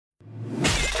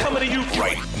What are you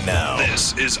right now?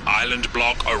 This is Island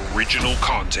Block original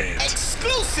content.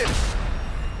 Exclusive.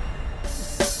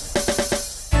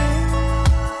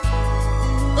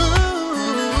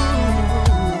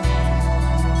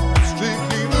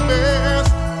 Strictly the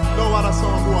best. No other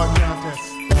song who I can't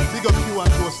test. Big up Q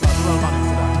and Joseph, real money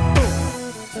for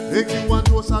that. Hey, Q and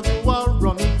Joseph, you are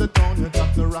running the town. You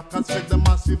got the rockers, check the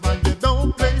massive, and you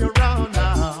don't play around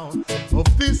now.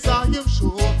 Of this I am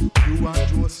sure. You and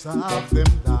Joseph, them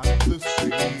like the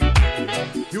street.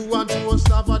 You and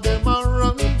Joseph, them are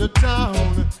run the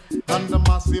town. And the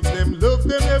massive, them love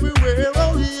them everywhere.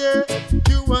 Oh yeah.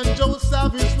 You and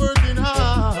Joseph is working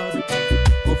hard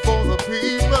for the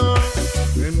people.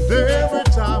 And every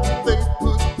time they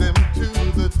put them to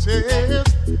the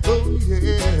test, oh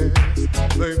yes,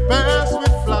 they pass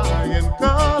with flying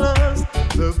colors.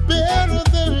 They're better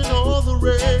than all the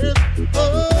rest. Oh,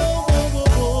 oh, oh,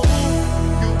 oh.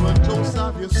 You and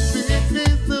Joseph, your street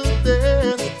is the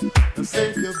best. And say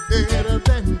you're better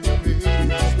than the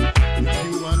rest.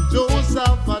 You and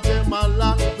Joseph, them are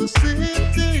like the city.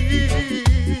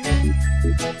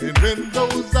 And when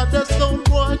those are the sound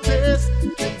boy test,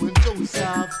 you and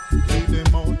Joseph lay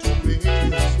them out to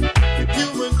rest. You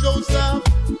and Joseph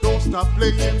don't stop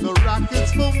playing the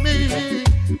rockets for me.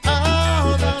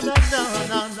 Oh, no, no, no,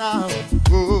 no, no.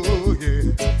 Oh,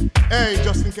 yeah. Hey,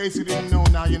 just in case you didn't know,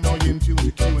 now you know you're in tune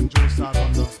to Q and Joseph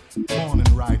on the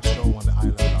morning ride show on the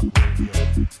Island Block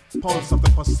Radio. Pulse of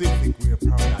the Pacific, where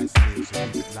paradise lives,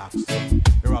 and it locks.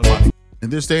 They're all money. In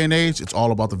this day and age, it's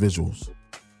all about the visuals.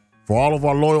 For all of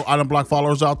our loyal Island Block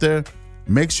followers out there,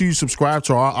 make sure you subscribe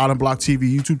to our Island Block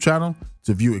TV YouTube channel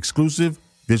to view exclusive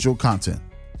visual content.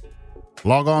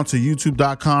 Log on to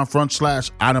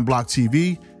youtube.com/Island Block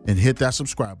TV and hit that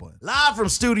subscribe button. Live from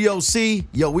Studio C,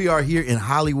 yo, we are here in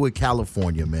Hollywood,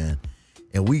 California, man.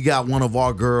 And we got one of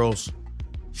our girls.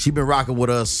 She been rocking with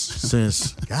us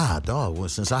since, God, dog,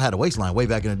 since I had a waistline way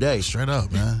back in the day. Straight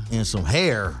up, man. And some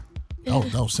hair. Oh,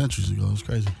 that was centuries ago. It was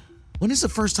crazy. When is the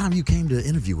first time you came to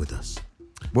interview with us?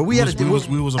 Well, we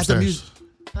was upstairs.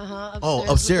 Oh,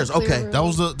 upstairs. Okay. That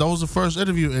was the first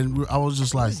interview, and I was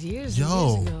just like, years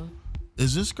yo.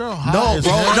 Is this girl hot? No,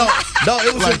 bro. No,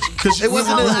 it was like, it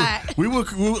wasn't. We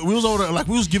was over there, like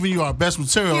we was giving you our best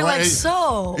material, You're right? like,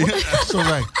 so. So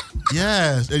like,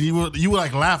 yes, and you would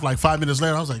like laugh like 5 minutes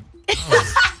later. I was like,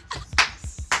 oh.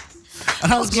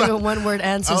 And I was giving one-word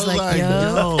answers like,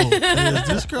 yo, is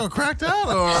this girl cracked out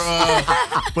or?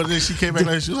 But then she came back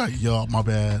later. She was like, yo, my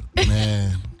bad,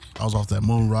 man. I was off that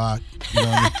moon rock. You know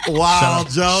what I mean? Wow,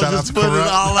 Joe, just putting it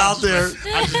all out there.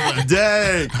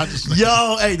 Dang.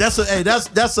 Yo, hey, that's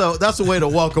a way to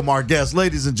welcome our guests.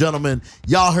 Ladies and gentlemen,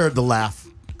 y'all heard the laugh.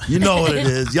 You know what it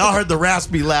is. Y'all heard the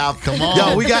raspy laugh. Come on.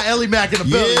 Yo, we got Ellie Mack in the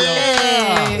building.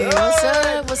 Hey, what's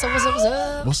up? What's up? What's up? What's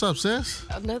up? What's up, sis?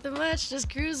 Nothing much. Just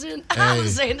cruising. Hey. I'm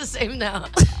saying the same now.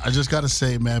 I just got to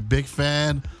say, man, big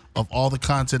fan of all the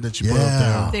content that you put up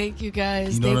there. Thank you,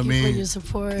 guys. You know Thank what I you mean? for your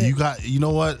support. You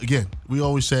know what? Again, we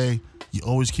always say you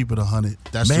always keep it 100.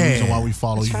 That's the reason why we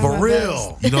follow you. For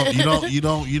real. You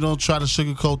don't try to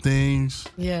sugarcoat things.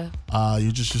 Yeah.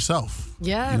 You're just yourself.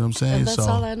 Yeah. You know what I'm saying? And that's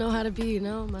all I know how to be,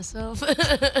 myself.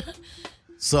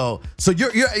 So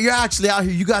you're actually out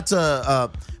here. You got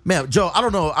to man, Joe, I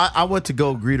don't know. I went to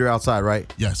go greet her outside, right?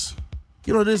 Yes.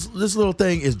 You know, this little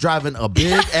thing is driving a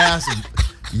big ass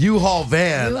U-Haul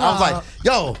van. I was like,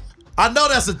 yo, I know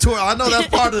that's a tour. I know that's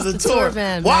part of the tour.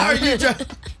 Van, why man. are you driving?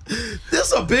 This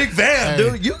is a big van,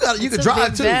 dude. You can It's drive a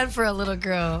big too. van for a little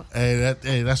girl.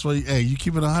 That's what. You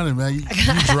keep it 100, man. You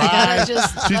drive. I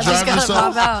just gotta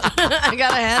herself. pop out. I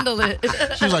gotta handle it.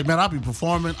 She was like, man, I'll be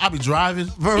performing. I'll be driving.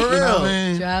 For You know real. what I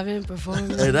mean? Driving,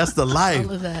 performing. Hey, that's the life.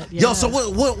 All of that. Yo, yeah. so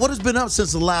what has been up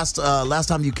since the last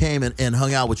time you came and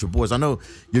hung out with your boys? I know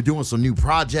you're doing some new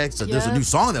projects. There's a Yeah. new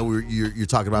song that you're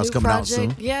talking about. It's New coming project.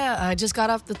 out soon. Yeah, I just got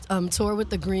off the tour with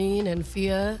the Green and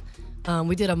Fia.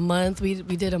 We did a month. We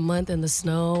did a month in the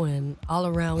snow and all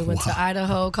around. We went to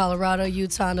Idaho, Colorado,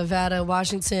 Utah, Nevada,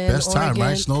 Washington, Best Oregon. time,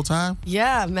 right? Snow time.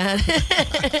 Yeah, man.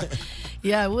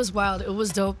 Yeah, it was wild. It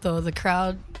was dope though. The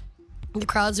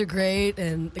crowds are great,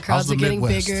 and the crowds How's the are getting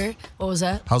Midwest? bigger. What was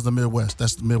that? How's the Midwest?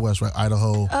 That's the Midwest, right?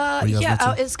 Idaho. where you guys Yeah,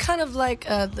 went to? it's kind of like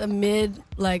the mid,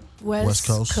 like West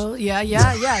Coast? Yeah,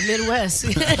 Midwest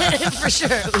for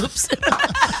sure. Oops.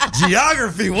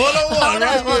 Geography 101. Hold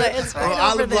on. It's right over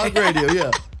Island Block Radio,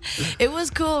 yeah. It was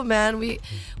cool, man. We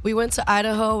went to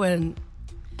Idaho, and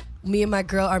me and my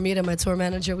girl Armida, my tour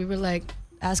manager, we were like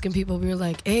asking people. We were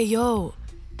like, "Hey, yo,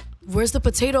 where's the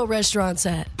potato restaurants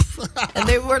at?" And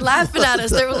they were laughing at us.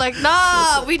 They were like,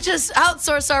 nah, we just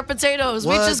outsource our potatoes.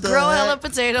 We What just the grow heck? hella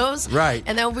potatoes. Right.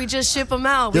 And then we just ship them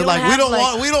out. They're like, we don't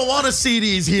have, want to see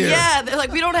these here. Yeah, they're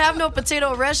like, we don't have no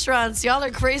potato restaurants. Y'all are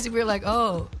crazy. We were like,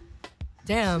 oh,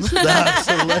 damn. That's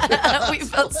hilarious. We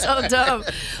felt so dumb.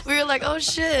 We were like, oh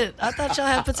shit, I thought y'all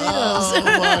had potatoes. Oh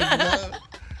my God.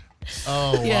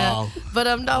 Oh Yeah. wow. But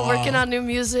I'm not working on new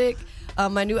music.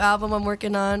 My new album I'm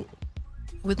working on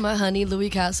with my honey, Louis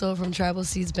Castle from Tribal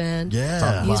Seeds Band.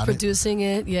 Yeah. He's About it. producing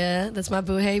it. Yeah. That's my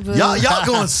boo. Hey, boo. Y'all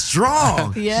going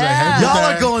strong. Yeah. Y'all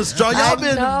are going strong. I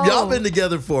know. Y'all been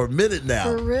together for a minute now.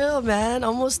 For real, man.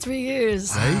 Almost 3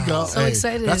 years. There you go. So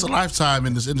excited. That's a lifetime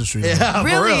in this industry. Yeah, for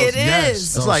Really, real. it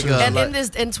is. It's like, And like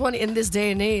in this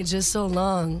day and age, it's so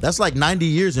long. that's like 90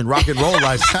 years in rock and roll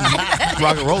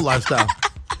lifestyle.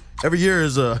 Every year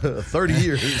is 30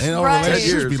 years. Ain't no Right.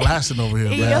 relationships be lasting over here,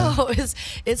 man. Yo,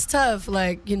 it's tough.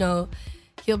 Like, he'll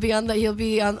be on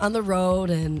the road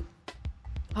and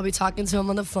I'll be talking to him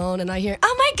on the phone and I hear,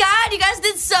 oh my God, you guys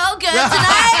did so good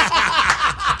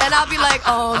tonight. And I'll be like,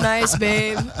 oh, nice,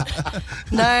 babe.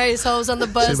 Nice. Hoes on the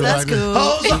bus. She be That's like this. cool.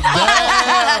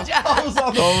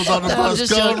 Hoes on the No, I'm bus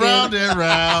just go joking. round and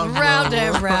round. Round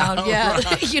and round. Yeah.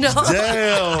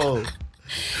 Damn.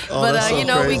 Oh, But that's so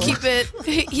we crazy. keep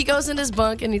it. He goes in his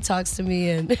bunk and he talks to me,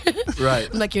 and Right.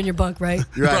 I'm like, "You're in your bunk, right?"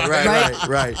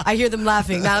 Right. I hear them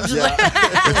laughing. Now I'm just like,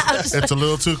 It's a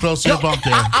little too close to your bunk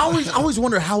there. I always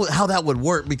wonder how that would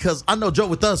work because I know, Joe,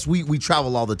 with us we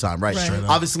travel all the time, right? Right. Straight up.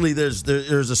 Obviously, there's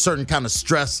a certain kind of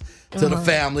stress to the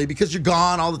family because you're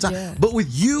gone all the time. Yeah. But with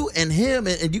you and him,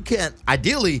 and you can't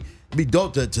ideally be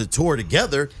dope to tour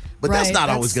together, but that's Right, not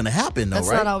that's- always going to happen, though, that's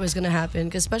right? not always gonna happen.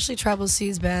 'Cause especially Tribal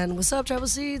Seeds band. What's up, Tribal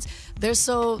Seeds? They're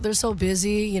so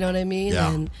busy. You know what I mean?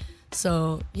 Yeah. And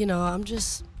so I'm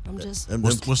just And-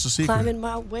 What's the secret? climbing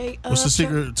my way up. What's the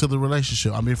secret to the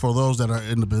relationship? I mean, for those that are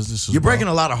in the business, as You're breaking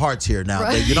well. a lot of hearts here now.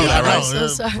 Right. Dave. You know Yeah, that, I right? know, So yeah,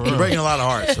 sorry. for You're real. breaking a lot of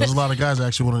hearts. There's a lot of guys that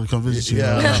actually wanted to come visit you.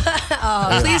 Yeah.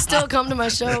 Oh, please still come to my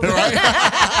show.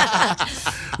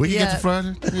 We can Yeah. get to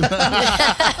Friday.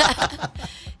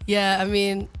 Yeah, I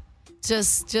mean,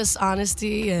 just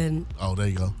honesty and Oh, there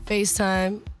you go.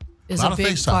 FaceTime is Lot a of big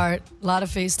FaceTime. part. A lot of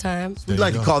FaceTime. We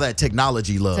like to go. call that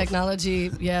technology love.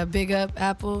 Technology, yeah, big up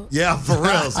Apple. Yeah, for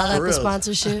real. I like For the real.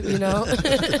 sponsorship,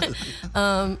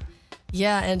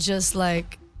 yeah, and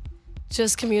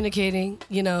just communicating,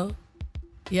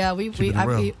 Yeah, we Keeping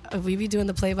it be doing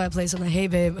the play-by-play. So I'm like, hey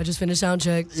babe, I just finished sound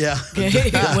check. Yeah. Okay,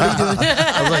 what are you doing?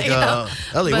 I was like,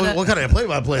 Ellie, But, what kind of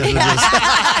play-by-play is this?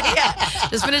 Yeah,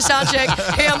 just finished sound check.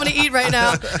 Hey, I'm gonna eat right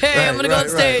now. Hey, I'm gonna go on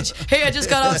stage. Hey, I just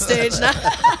got off stage. Now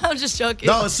I'm just joking.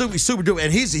 No, it's super dope,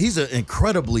 and he's an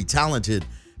incredibly talented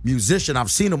musician.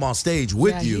 I've seen him on stage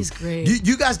with Yeah, you. he's great.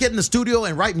 You guys get in the studio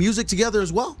and write music together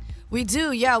as well? We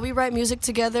do, yeah. We write music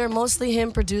together, mostly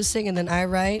him producing, and then I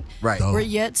write. Right. Dope. We're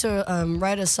yet to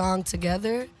write a song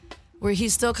together, where he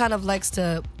still kind of likes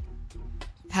to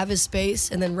have his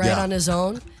space and then write Yeah. on his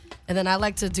own, and then I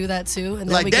like to do that too. And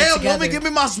then Like, we get damn, together. let me give me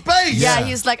my space. Yeah,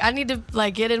 he's like, I need to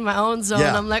get in my own zone.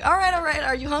 Yeah. I'm like, all right,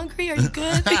 are you hungry? Are you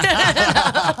good?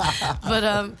 But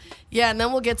yeah, and then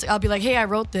I'll be like, hey, I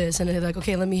wrote this, and then he's like,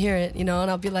 okay, let me hear it, and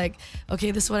I'll be like,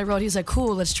 okay, this is what I wrote. He's like,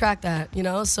 cool, let's track that,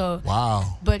 So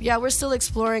Wow. But yeah, we're still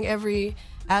exploring every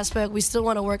aspect. We still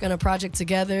want to work on a project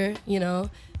together,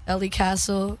 Ellie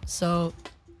Castle. So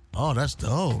Oh, that's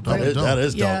dope. That is- that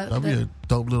is dope. Yeah, That'd be a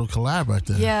dope little collab right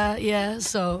there. yeah.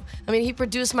 So I mean, he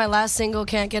produced my last single,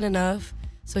 Can't Get Enough.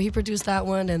 So he produced that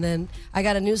one, and then I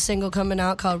got a new single coming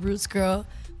out called Roots Girl,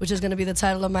 which is gonna be the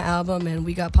title of my album, and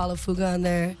we got Paula Fuga on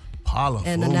there Paula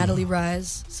and Fuga. Natalie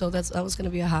Rise. So that was gonna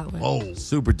be a hot one. Oh,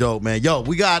 Super dope, man. Yo,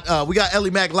 we got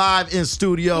Ellie Mac live in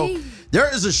studio. Hey. There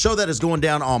is a show that is going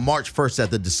down on March 1st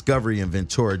at the Discovery in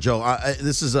Ventura. Joe, I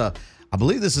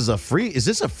believe this is a free. Is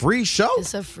this a free show?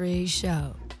 It's a free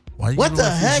show, why you What giving the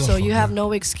away free heck? stuff so for you me? have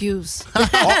no excuse.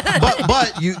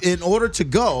 but you, in order to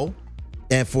go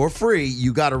and for free,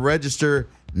 you got to register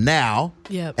now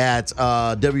Yep. at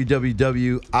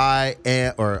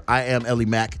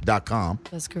www.iamellemac.com.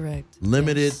 That's correct.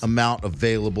 Limited Yes. amount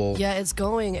available. Yeah, it's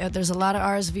going. There's a lot of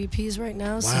RSVPs right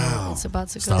now, so it's about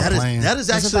to go. Stop That playing. is There's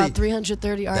actually about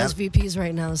 330 RSVPs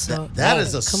right now. So that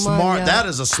is a Come on, smart. y'all. That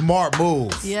is a smart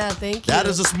move. Yeah, thank you. That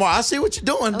is a smart. I see what you're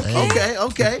doing. Okay.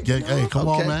 Hey, come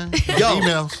Okay. on, man. Yo.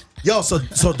 Emails. Yo, so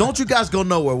don't you guys go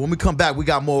nowhere. When we come back, we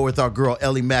got more with our girl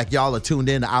Ellie Mac. Y'all are tuned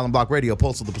in to Island Block Radio,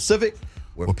 Pulse of the Pacific,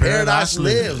 where paradise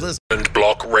lives. Let's Island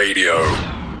Block Radio.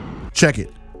 Check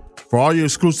it. For all your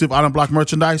exclusive Island Block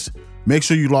merchandise, make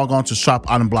sure you log on to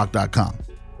shopislandblock.com.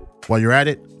 While you're at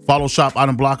it, follow Shop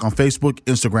Island Block on Facebook,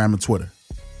 Instagram, and Twitter.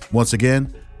 Once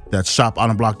again, That's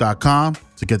shopislandblock.com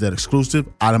to get that exclusive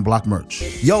Island Block merch.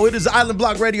 Yo, it is Island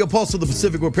Block Radio, Pulse of the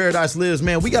Pacific, where paradise lives.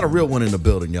 Man, we got a real one in the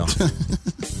building, y'all.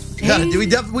 We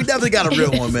definitely got a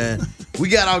real one, man. We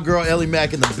got our girl Ellie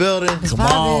Mack in the building. Come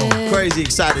on. Crazy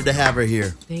excited to have her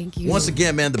here. Thank you. Once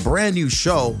again, man, the brand new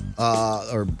show,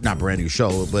 or not brand new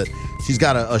show, but she's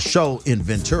got a show in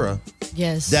Ventura.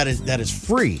 Yes. That is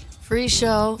free. Free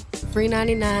show, free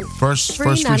 99. First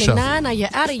free show. $3.99. Are you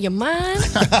out of your mind?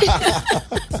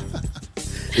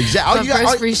 Exactly.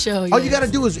 First free show. All you got to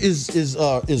do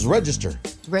is register.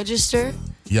 Register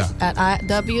Yeah. at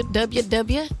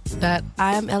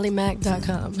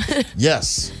www.IamEllieMac.com.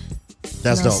 Yes.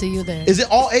 That's And I'll dope. see you there. Is it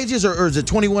all ages or is it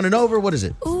 21 and over? What is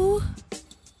it? Ooh,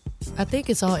 I think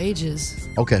it's all ages.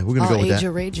 Okay, we're gonna All go with age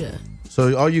that. rager.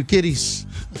 So all you kiddies,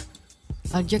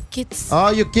 All your kids.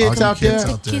 all your kids All out your kids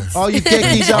there, out there. all you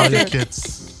kickies All out your there,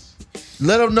 kids.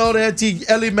 let them know that Auntie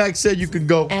Ellie Mac said you can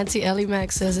go. Auntie Ellie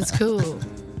Mac says it's cool.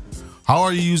 How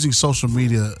are you using social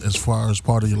media as far as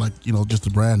part of your, just the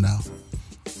brand now?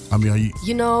 I mean, are you?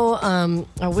 You know,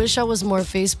 I wish I was more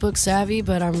Facebook savvy,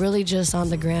 but I'm really just on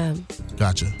the gram.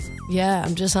 Gotcha. Yeah,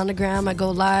 I'm just on the gram. I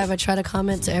go live. I try to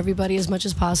comment to everybody as much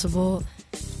as possible.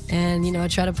 And, I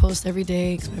try to post every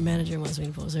day because my manager wants me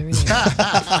to post every day.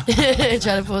 I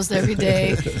try to post every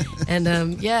day. And,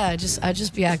 I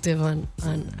just be active on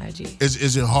IG.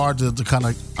 Is it hard to kind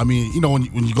of,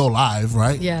 when you go live,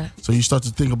 right? Yeah. So you start to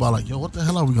think about what the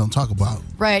hell are we going to talk about?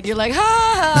 Right. You're like,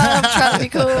 I'm trying to be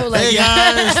cool. Like, Hey,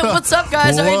 guys. What's up,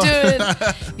 guys? How you What?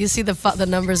 doing? You see the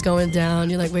numbers going down.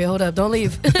 You're like, wait, hold up. Don't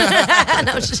leave.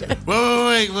 No, shit.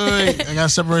 Wait. I got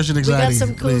separation We anxiety. got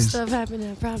some cool please. stuff happening,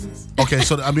 I promise. Okay,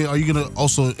 so are you gonna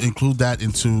also include that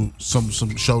into some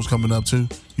shows coming up too?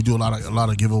 You do a lot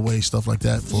of giveaway stuff like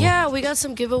that. Yeah, we got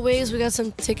some giveaways. We got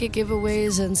some ticket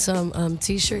giveaways and some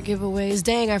T-shirt giveaways.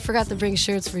 Dang, I forgot to bring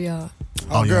shirts for y'all.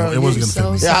 Oh, girl, yeah, it wasn't you're gonna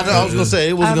fit me. so Yeah, I know. I was gonna say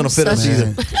it wasn't I'm gonna fit us such a-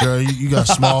 either. Girl, you got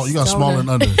small. You got small and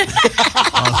under.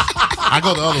 I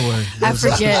go the other way. I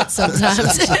forget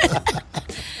sometimes.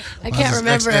 I can't is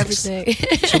remember XX.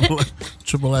 everything.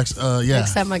 Triple X. Yeah.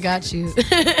 Next time I got you.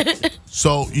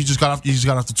 So you just got off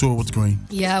the tour with the Green.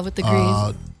 Yeah, with the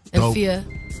green and dope. Fia.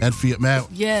 And Fia, man.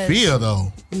 Yes. Fia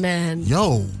though. Man,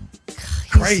 Yo,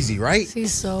 Crazy, right?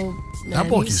 he's so. Man, that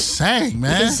boy can he's- sing, He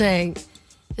man. can sing.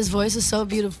 His voice is so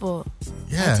beautiful.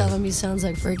 Yeah. I tell him he sounds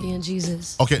like Fergie and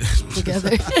Jesus Okay.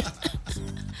 together.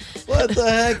 What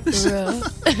the heck?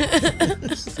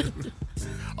 For real.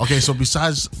 Okay, so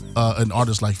besides an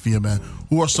artist like Fia, man,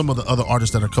 who are some of the other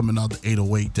artists that are coming out the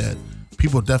 808 that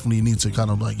people definitely need to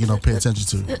kind of pay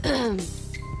attention to?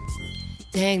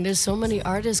 Dang, there's so many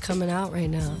artists coming out right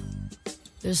now.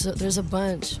 There's a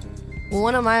bunch. Well,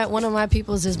 one of my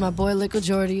peoples is my boy Lickle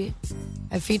Jordy.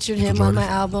 I featured him on my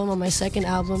album, on my second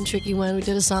album, Tricky One. We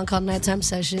did a song called Nighttime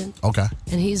Session. Okay.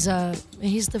 And he's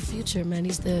the future, man.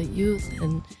 He's the youth,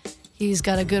 and he's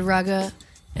got a good raga,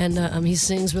 and he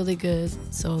sings really good.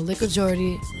 So Lickle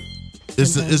Jordy.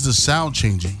 Is the sound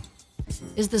changing?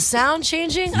 Is the sound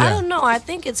changing? Yeah. I don't know. I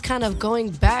think it's kind of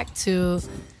going back to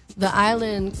the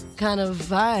island kind of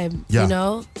vibe, Yeah. you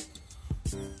know?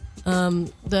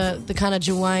 The kind of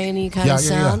Hawaiian-y kind Yeah, of yeah,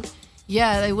 yeah. sound.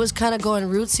 Yeah, it was kind of going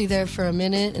rootsy there for a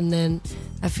minute, and then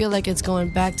I feel like it's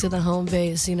going back to the home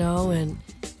base, you know? And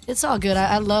it's all good.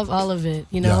 I love all of it,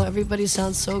 you know? Yeah. Everybody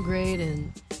sounds so great,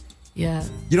 and yeah.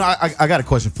 You know, I got a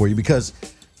question for you because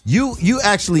you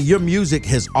actually your music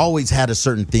has always had a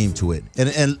certain theme to it,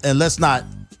 and let's not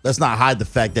hide the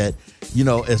fact that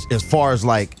as far as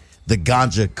like the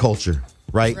ganja culture,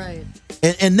 right? Right.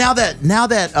 And now that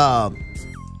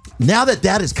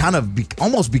is kind of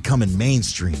almost becoming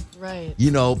mainstream. Right.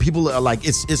 People are like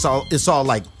it's all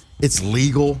like it's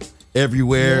legal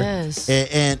everywhere. Yes.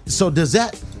 And so has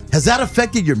that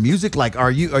affected your music? Like,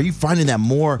 are you finding that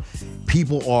more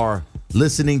people are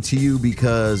listening to you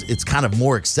because it's kind of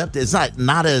more accepted? It's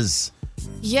not as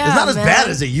Yeah, it's not as man. bad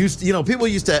as it used to. People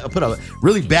used to put a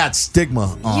really bad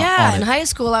stigma on Yeah, in it. high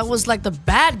school, I was like the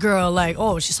bad girl. Like,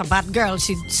 oh, she's a bad girl.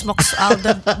 She smokes all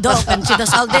the dope and she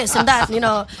does all this and that.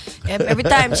 Every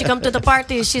time she come to the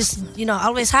party, she's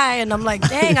always high. And I'm like,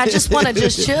 dang, I just want to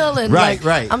just chill and Right,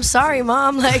 right. I'm sorry,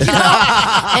 mom. Like,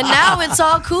 and now it's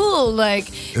all cool. Like,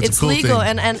 a it's cool legal.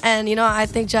 thing. And I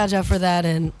thank Jaja for that.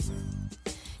 And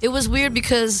it was weird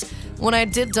because when I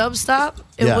did Dubstop,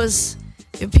 it Yeah. was.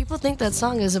 If people think that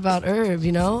song is about herb,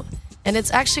 and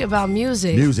it's actually about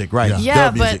music. Music, right? Yeah,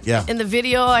 Dub music, but yeah. in the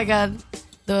video, I got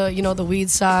the weed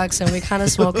socks, and we kind of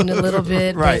smoking a little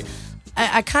bit. Right. But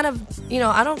I kind of,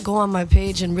 I don't go on my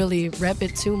page and really rep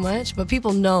it too much, but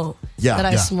people know Yeah, that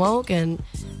I yeah. smoke, and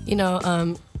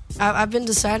I've been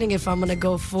deciding if I'm gonna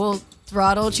go full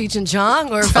throttle Cheech and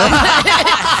Chong, or if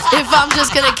I'm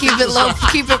just gonna keep it low,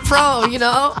 keep it pro, you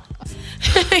know.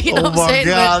 You know Oh what I'm my saying?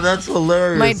 God, But that's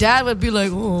hilarious. my dad would be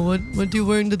like, "Oh, what do you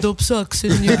wearing the dope socks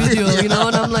in your video?" You know,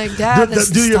 and I'm like, "Dad, that's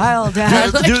the style,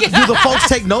 Dad." Do the folks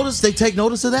take notice? They take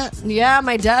notice of that? Yeah,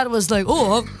 my dad was like,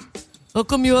 "Oh, how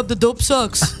come you have the dope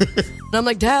socks?" And I'm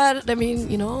like, "Dad, I mean,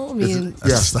 Yes,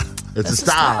 it's that's a the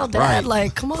style, Dad. right?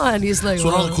 Like, come on." He's like, That's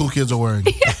what all the "Well." cool kids are wearing.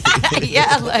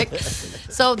 Yeah, like,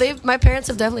 so my parents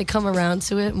have definitely come around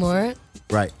to it more,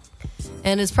 Right.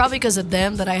 and it's probably because of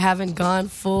them that I haven't gone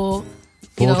full,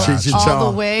 Full Cheech and all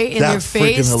Chong. the way in That's your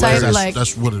face freaking type, hilarious. like.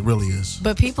 That's what it really is.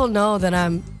 But people know that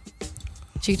I'm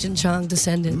Cheech and Chong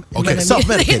descendant. You know what I mean?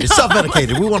 Self-medicated.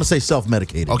 Self-medicated. We want to say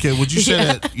self-medicated. Okay, would you say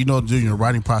that during your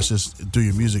writing process, through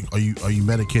your music, are you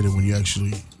medicated when you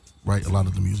actually write a lot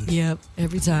of the music? Yep,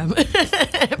 every time.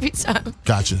 Every time.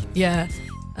 Gotcha. Yeah.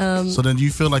 So then, do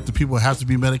you feel like the people have to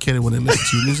be medicated when they listen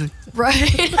to your music?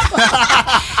 Right.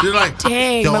 You're like,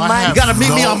 Dang, yo, my I mind- have You gotta meet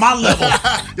me no- on my level.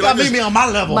 You gotta meet me on my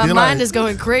level. My You're mind like- is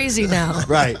going crazy now.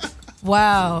 Right.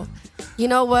 Wow. You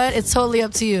know what? It's totally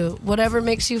up to you. Whatever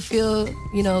makes you feel,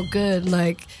 good,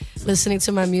 like listening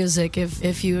to my music.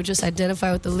 If you just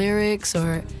identify with the lyrics,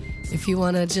 or if you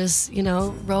want to just,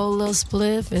 roll a little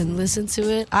spliff and listen to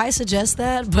it, I suggest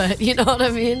that. But you know what I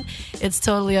mean? It's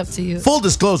totally up to you. Full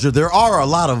disclosure, there are a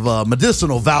lot of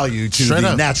medicinal value to Straight the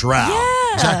up. natural.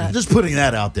 Yeah. Just putting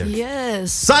that out there.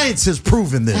 Yes. Science has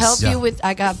proven this. Help you with,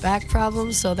 I got back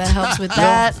problems, so that helps with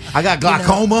that. I got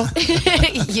glaucoma.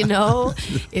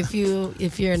 If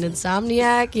you're an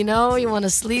insomniac, you want to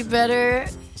sleep better.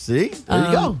 See? There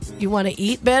you go. You want to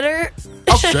eat better.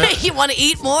 Okay. You want to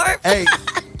eat more. Hey,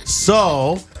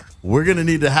 so we're gonna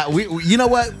need to have you know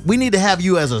what? We need to have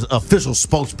you as an official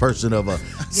spokesperson of a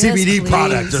CBD please.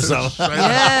 product or something.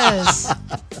 Yes.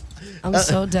 I'm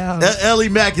so down. Ellie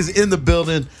Mack is in the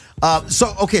building. So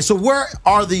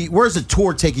where's the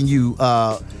tour taking you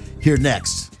here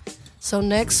next? So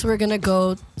next we're gonna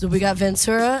go. We got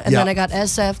Ventura, and Yeah. then I got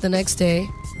SF the next day.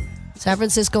 San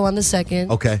Francisco on the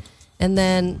 2nd. Okay. And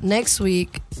then next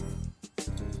week,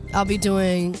 I'll be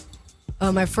doing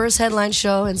my first headline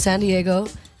show in San Diego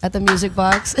at the Music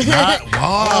Box. Oh,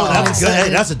 that's good. Hey,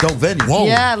 that's a dope venue. Whoa.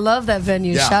 Yeah, I love that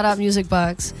venue. Yeah. Shout out Music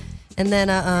Box. And then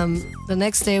the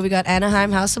next day we got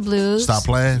Anaheim House of Blues. Stop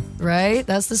playing. Right,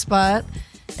 that's the spot.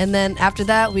 And then after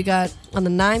that we got on the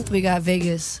 9th we got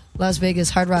Las Vegas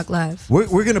Hard Rock Live.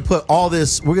 We're gonna put all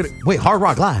this. Wait, Hard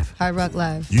Rock Live. Hard Rock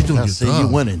Live. You doing Now, your see,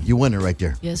 thing. you winning right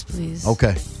there. Yes, please.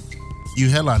 Okay. You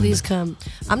headlining Please it. come.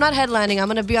 I'm not headlining. I'm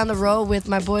gonna be on the road with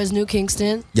my boys New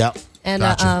Kingston Yep. and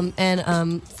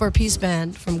Gotcha. For Peace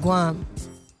Band from Guam.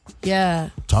 Yeah.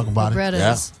 Talk about it.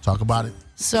 Bretta's. Yeah. Talk about it.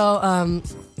 So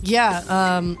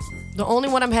the only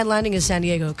one I'm headlining is San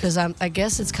Diego because I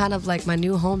guess it's kind of like my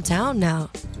new hometown now.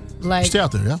 Like Stay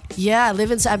out there, yeah? yeah,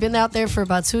 I've been out there for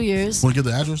about 2 years. Want to get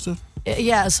the address too?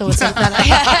 Yeah, so it's like that.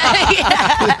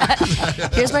 Yeah.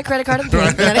 Here's my credit card and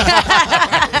PIN.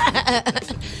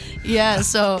 Yeah,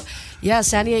 so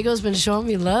San Diego's been showing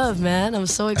me love, man. I'm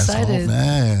so That's excited. home,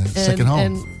 man. Second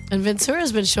home. And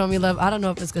Ventura's been showing me love. I don't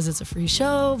know if it's because it's a free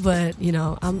show, but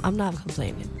I'm not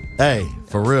complaining. Hey,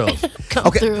 for real.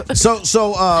 Come through.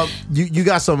 So you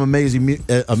got some amazing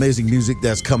music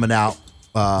that's coming out.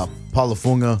 Paula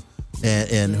Funga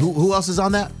and who else is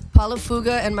on that? Paula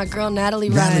Fuga and my girl Natalie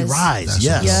Rise. Natalie Rise. That's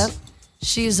Yes. Yep.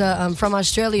 She's from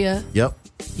Australia. Yep.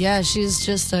 Yeah, she's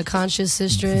just a conscious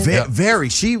sister. Very.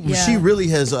 She really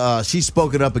has. She's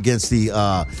spoken up against the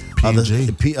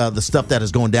PNG. the stuff that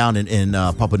is going down in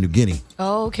Papua New Guinea.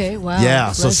 Oh, okay. Wow.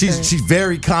 Yeah, so Bless her. she's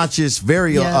very conscious,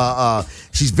 very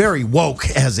she's very woke,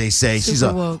 as they say. She's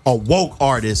Super woke. a woke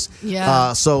artist.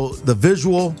 Yeah. So the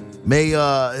visual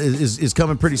is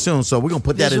coming pretty soon. So we're gonna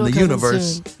put that in Visual the coming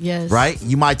universe. soon. Yes. Right.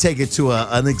 You might take it to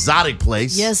an exotic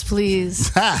place. Yes,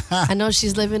 please. I know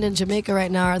she's living in Jamaica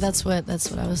right now, or that's what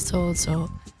I was told. So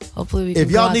hopefully we can If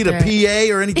y'all go out need there. a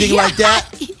PA or anything like that,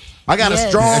 I got a Yes.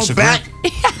 strong Extra back.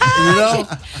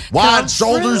 Wide Come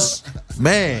shoulders.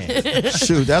 Man,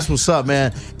 shoot, that's what's up,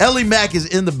 man. Ellie Mack is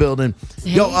in the building.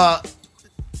 Yo, are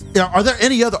there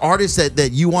any other artists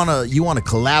that you wanna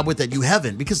collab with that you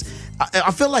haven't? Because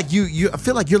I feel like I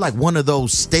feel like you're like one of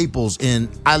those staples in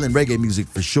island reggae music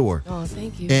for sure. Oh,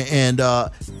 thank you.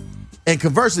 And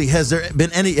conversely, has there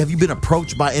been any? Have you been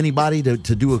approached by anybody to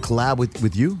do a collab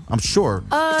with you? I'm sure.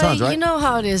 Tons, right? You know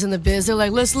how it is in the biz. They're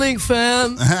like, let's link,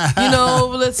 fam. Let's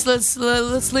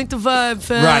link the vibe,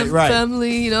 fam. Right.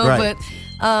 Family, Right.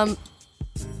 But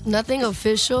nothing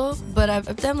official. But I've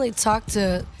definitely talked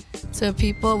to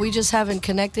people. We just haven't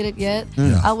connected it yet.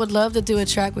 Mm. I would love to do a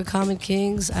track with Common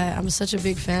Kings. I'm such a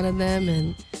big fan of them,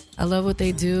 and I love what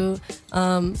they do.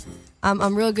 I'm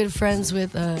real good friends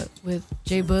with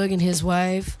Jay Boog and his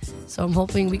wife, so I'm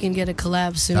hoping we can get a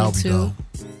collab soon That'll be too. dope.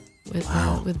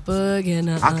 With Boog and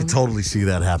I could totally see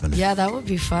that happening. yeah, that would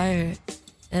be fire.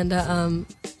 And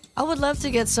I would love to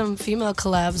get some female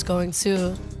collabs going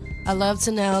too. I love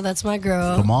to know that's my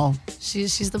girl. Come on.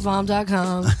 She's the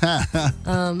bomb.com.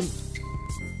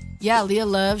 Yeah, Leah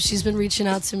Love, she's been reaching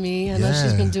out to me. I know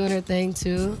she's Yeah. been doing her thing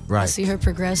too. I Right. see her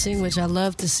progressing, which I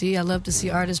love to see. I love to see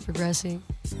artists progressing.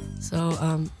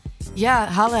 So, yeah,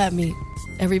 holla at me,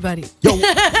 everybody. Yo, you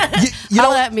know,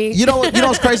 Holla at me. You know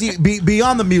what's crazy?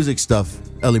 Beyond the music stuff,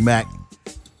 Ellie Mac.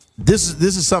 This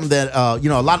is something that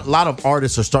a lot of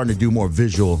artists are starting to do more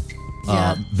visual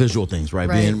things, right?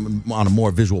 Right. Being on a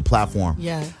more visual platform.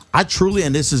 Yeah. I truly,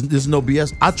 and this is no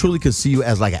BS. I truly could see you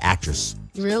as like an actress.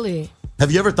 Really?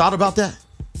 Have you ever thought about that?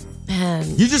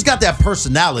 Man. You just got that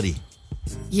personality.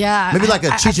 Yeah. Maybe like a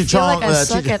Cheech and I feel Chong, like I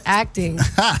suck Cheech- at acting.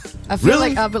 I feel Really?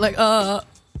 like I'll be like,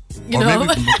 you Or know?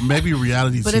 maybe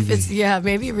reality But TV. if it's,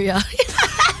 maybe reality.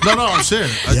 no, I'm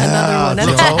serious. Another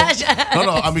one.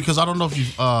 No, I mean, because I don't know if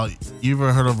you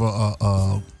ever heard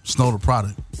of Snow the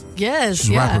Product. Yes, She's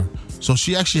a yeah. rapper. So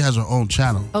she actually has her own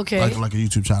channel. Okay. Like a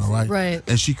YouTube channel, right? Right.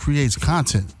 And she creates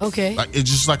content. Okay. Like it's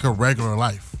just like her regular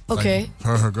life. Okay.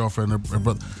 Like her girlfriend, her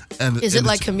brother. And Is it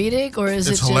like comedic or is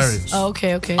it it's just hilarious. Oh,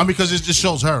 okay, okay. I mean, because it just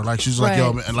shows her. Like she's like, Right.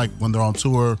 yo, and like when they're on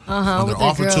tour, when they're with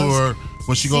off the a girls. tour,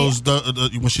 when she goes,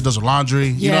 when she does her laundry.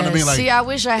 You know what I mean? Like, See, I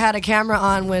wish I had a camera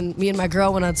on when me and my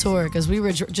girl went on tour because we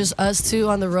were just us two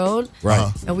on the road.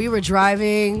 Right. And we were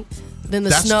driving, then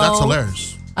the that's snow.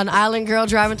 hilarious. An island girl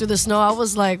driving through the snow. I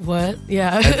was like, what?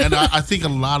 Yeah. And I think a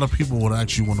lot of people would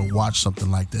actually want to watch something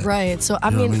like that. Right. So I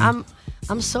You know mean, what I mean?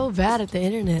 I'm so bad at the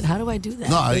internet. How do I do that?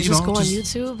 No, Like, you just know, go on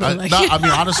YouTube. Or I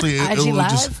mean, honestly, it IG would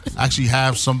Live? just actually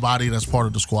have somebody that's part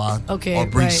of the squad, Okay, or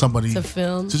bring right, somebody to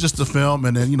film. to film,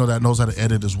 and then that knows how to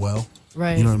edit as well.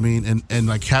 Right. You know what I mean, and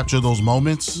like capture those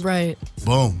moments. Right.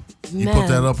 Boom. You Man. put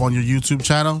that up on your YouTube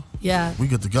channel. Yeah. We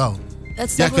good to go.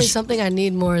 That's Yeah, definitely 'cause- something I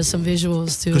need more is some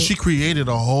visuals too. Because she created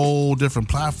a whole different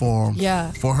platform.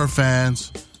 Yeah. For her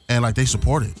fans, and like they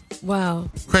support it. Wow.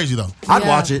 Crazy though. I'd Yeah.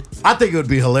 watch it. I think it would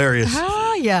be hilarious.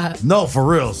 Ah, yeah. No, for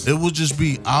reals. It would just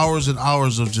be hours and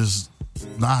hours of just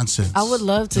nonsense. I would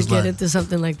love to Just get like, into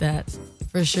something like that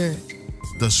for sure.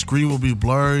 The screen will be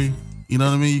blurry. You know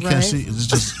what I mean? You can't Right. see. It's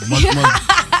just much.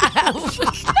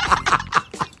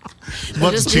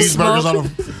 Bunch of just be cheeseburgers smoke. on the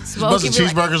Smoke, bunch of you'd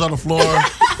be like- cheeseburgers on the floor.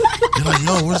 You're like,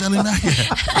 yo, where's Ellie Mac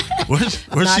at? Where's she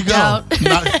Knocked go? out.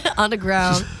 Knock- On the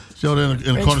ground. Showed in the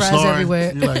French corner fries snoring.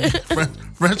 everywhere. You're like,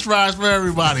 French fries for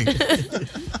everybody.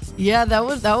 Yeah, that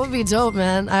would be dope,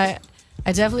 man. I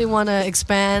definitely want to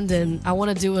expand and I want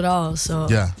to do it all. So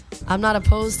Yeah. I'm not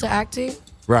opposed to acting.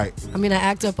 Right. I mean, I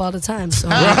act up all the time. So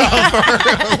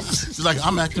She's like,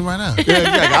 I'm acting right now.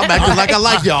 Yeah, I'm acting like I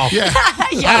like y'all. Yeah.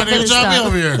 yeah, I didn't drop me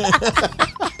over here.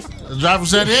 Drive from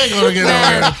San Diego to get over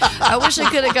Man, here. I wish I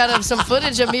could have got some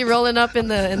footage of me rolling up in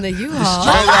the U-Haul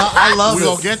I love We it.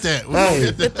 gonna get that. We gonna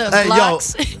get with that. the Hey, yo.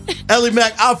 blocks. Ellie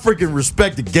Mac, I freaking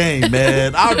respect the game,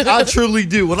 man. I truly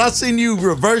do. When I seen you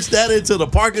reverse that into the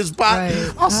parking spot,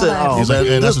 Right. I said, Oh, "Oh He's like,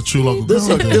 man, yeah, that's a true local girl.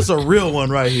 this a real one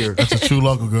right here." That's a true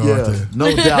local girl right Yeah, there.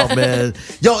 no doubt, man.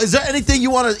 Yo, is there anything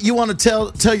you want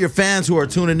to tell your fans who are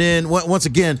tuning in? Once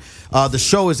again, the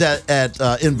show is at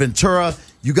in Ventura.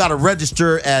 You got to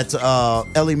register at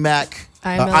Ellie Mac.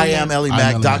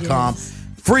 IamEllieMac.com. Yes.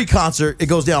 Free concert. It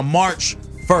goes down March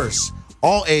 1st.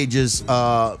 All ages.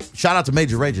 Shout out to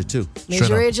Major Rager too.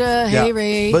 Major Rager, hey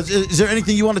Ray. But is there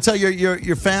anything you want to tell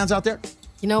your fans out there?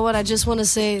 You know what? I just want to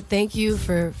say thank you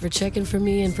for checking for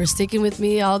me and for sticking with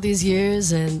me all these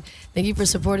years. And thank you for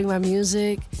supporting my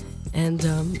music.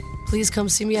 And please come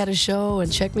see me at a show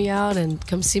and check me out. And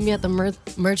come see me at the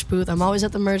merch booth. I'm always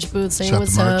at the merch booth saying Check the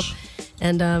what's up. merch.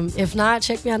 And if not,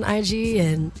 check me on IG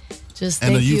and just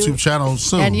And thank the you. YouTube channel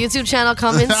soon. And YouTube channel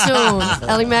coming soon.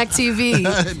 Ellie Mac TV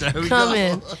There we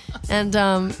coming. go. And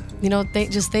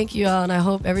thank you all. And I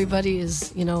hope everybody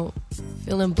is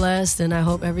feeling blessed. And I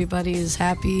hope everybody is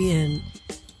happy. And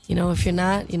if you're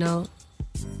not, just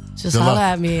Good holla luck.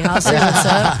 at me. I'll say what's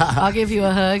up. I'll give you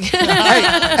a hug.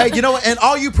 hey, you know what? And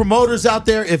all you promoters out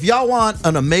there, if y'all want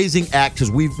an amazing act, because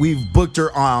we've booked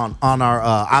her on our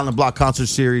Island Block concert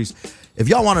series. If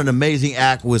y'all want an amazing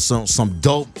act with some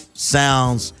dope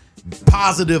sounds,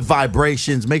 positive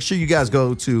vibrations, make sure you guys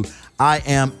go to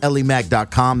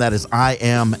IamEllieMac.com. That is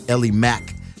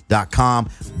IamEllieMac.com.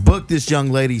 Book this young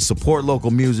lady, support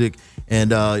local music. And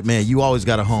man, you always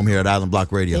got a home here at Island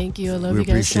Block Radio. Thank you. I love we you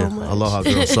guys so appreciate it. much. Aloha,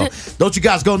 girl. So don't you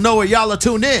guys go nowhere. Y'all are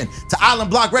tuned in to Island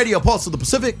Block Radio, Pulse of the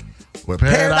Pacific. Where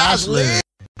paradise lives.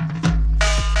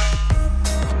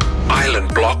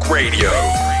 Island Block Radio.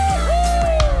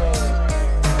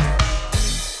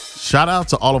 Shout out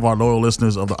to all of our loyal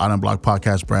listeners of the Island Block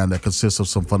podcast brand that consists of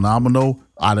some phenomenal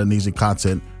Islandese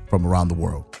content from around the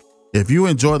world. If you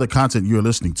enjoy the content you're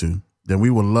listening to, then we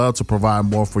would love to provide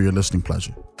more for your listening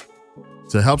pleasure.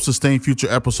 To help sustain future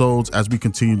episodes as we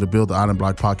continue to build the Island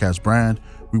Block podcast brand,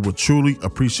 we would truly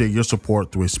appreciate your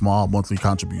support through a small monthly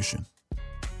contribution.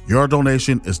 Your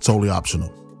donation is totally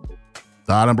optional.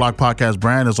 The Island Block podcast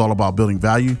brand is all about building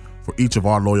value for each of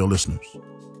our loyal listeners.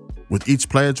 With each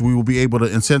pledge, we will be able to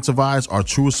incentivize our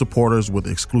truest supporters with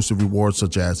exclusive rewards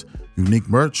such as unique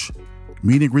merch,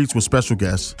 meet and greets with special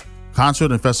guests,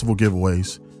 concert and festival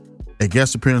giveaways, a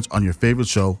guest appearance on your favorite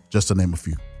show, just to name a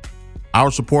few.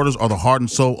 Our supporters are the heart and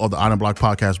soul of the Island Block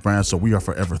podcast brand, so we are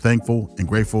forever thankful and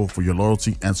grateful for your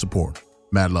loyalty and support.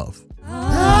 Mad love.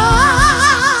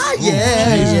 Yeah.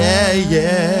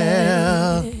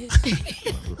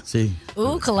 See.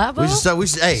 Ooh, collabo? We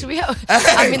should, hey. Should we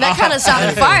I mean, that kind of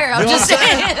sounded fire. I'm just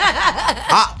saying.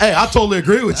 I totally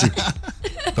agree with you.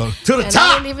 To the And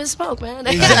top. I didn't even smoke, man.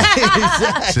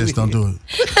 Exactly. Sis, don't do it.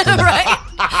 Right?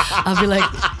 I'll be like,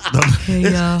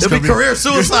 hey, y'all. It'll be career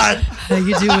suicide. How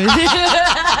you doing?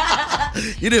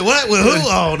 You did what? With who?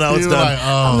 Oh, no, it's You done. like,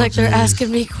 oh, I'm like, they're geez.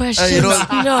 asking me questions. Hey, you know what?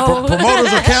 No.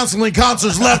 Promoters are canceling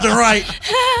concerts left and right.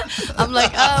 I'm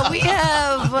like, we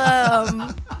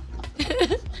have...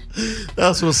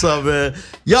 That's what's up, man.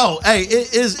 Yo, hey,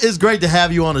 it's great to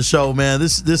have you on the show, man.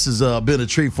 This has been a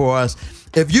treat for us.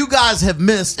 If you guys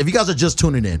are just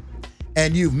tuning in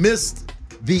and you've missed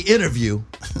the interview,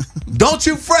 don't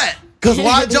you fret. Because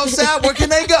why Joe Sad, where can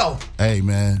they go? Hey,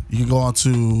 man, you can go on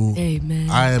to Amen.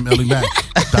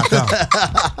 IamEllieMac.com.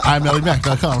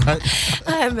 IamEllieMac.com, right?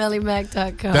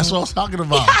 IamEllieMac.com. That's what I was talking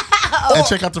about. And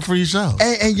check out the free show.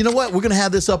 And you know what? We're going to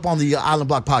have this up on the Island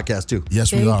Block podcast, too.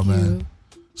 Yes, we Thank are, man. you.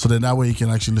 So then that way you can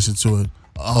actually listen to it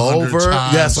 100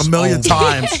 times. Yes, a million over.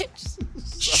 times.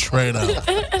 Straight up.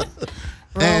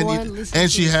 Roll one, listen And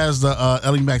she to it. has the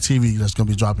Ellie Mac TV that's going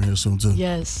to be dropping here soon, too.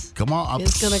 Yes. Come on.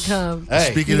 It's going to come.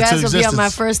 Hey. Speaking You into guys will be on existence. my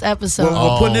first episode.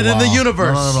 We're putting it in the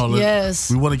universe. No.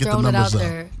 Yes. We want to get the Throwing it numbers out up.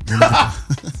 there.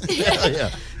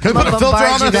 Yeah. Can we I'm put a gonna filter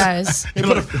bombard on you it? guys.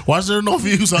 Why is there no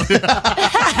views on it?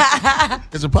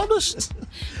 Is it published?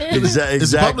 Exactly.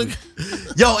 Is it public?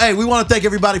 Yo, hey, we want to thank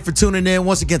everybody for tuning in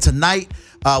once again tonight.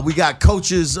 We got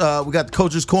coaches. We got the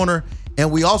Coaches Corner,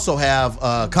 and we also have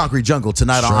Concrete Jungle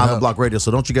tonight on Straight Island up. Block Radio.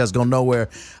 So don't you guys go nowhere.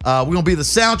 We're gonna be the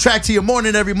soundtrack to your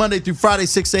morning every Monday through Friday,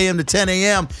 6 a.m. to 10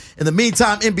 a.m. In the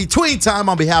meantime, in between time,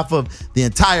 on behalf of the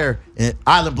entire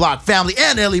Island Block family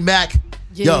and Ellie Mac.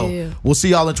 Yeah. Yo, we'll see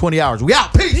y'all in 20 hours. We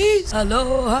out. Peace.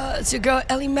 Aloha, it's your girl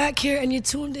Ellie Mac here, and you're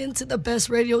tuned in to the best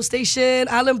radio station,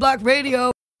 Island Block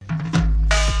Radio.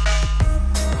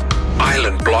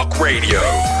 Island Block Radio.